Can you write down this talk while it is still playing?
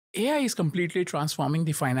AI is completely transforming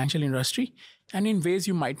the financial industry and in ways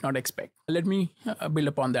you might not expect. Let me build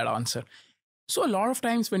upon that answer. So, a lot of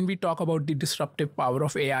times when we talk about the disruptive power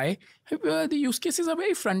of AI, the use cases are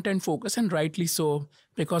very front end focused, and rightly so,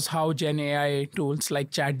 because how Gen AI tools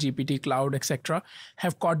like ChatGPT, Cloud, etc.,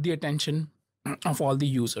 have caught the attention of all the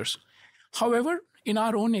users. However, in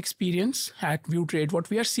our own experience at ViewTrade, what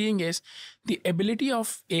we are seeing is the ability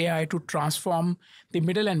of AI to transform the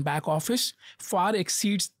middle and back office far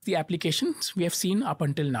exceeds the applications we have seen up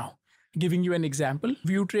until now. Giving you an example,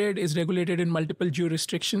 ViewTrade is regulated in multiple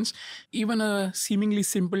jurisdictions. Even a seemingly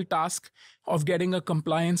simple task of getting a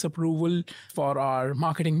compliance approval for our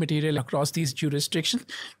marketing material across these jurisdictions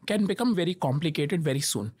can become very complicated very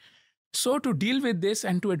soon. So to deal with this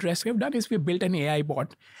and to address, what we've done is we built an AI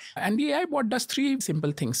bot. And the AI bot does three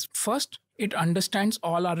simple things. First, it understands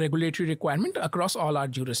all our regulatory requirement across all our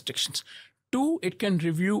jurisdictions. Two, it can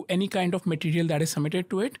review any kind of material that is submitted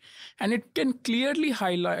to it, and it can clearly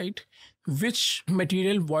highlight which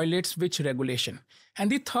material violates which regulation.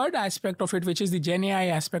 And the third aspect of it, which is the Gen AI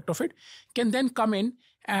aspect of it, can then come in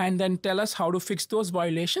and then tell us how to fix those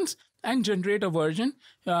violations and generate a version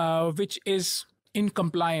which is in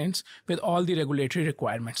compliance with all the regulatory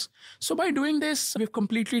requirements. So by doing this, we've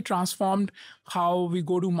completely transformed how we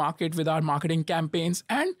go to market with our marketing campaigns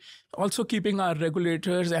and also keeping our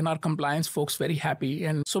regulators and our compliance folks very happy.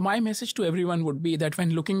 And so my message to everyone would be that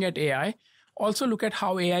when looking at AI, also look at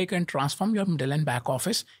how AI can transform your middle and back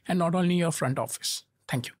office and not only your front office.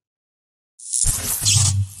 Thank you.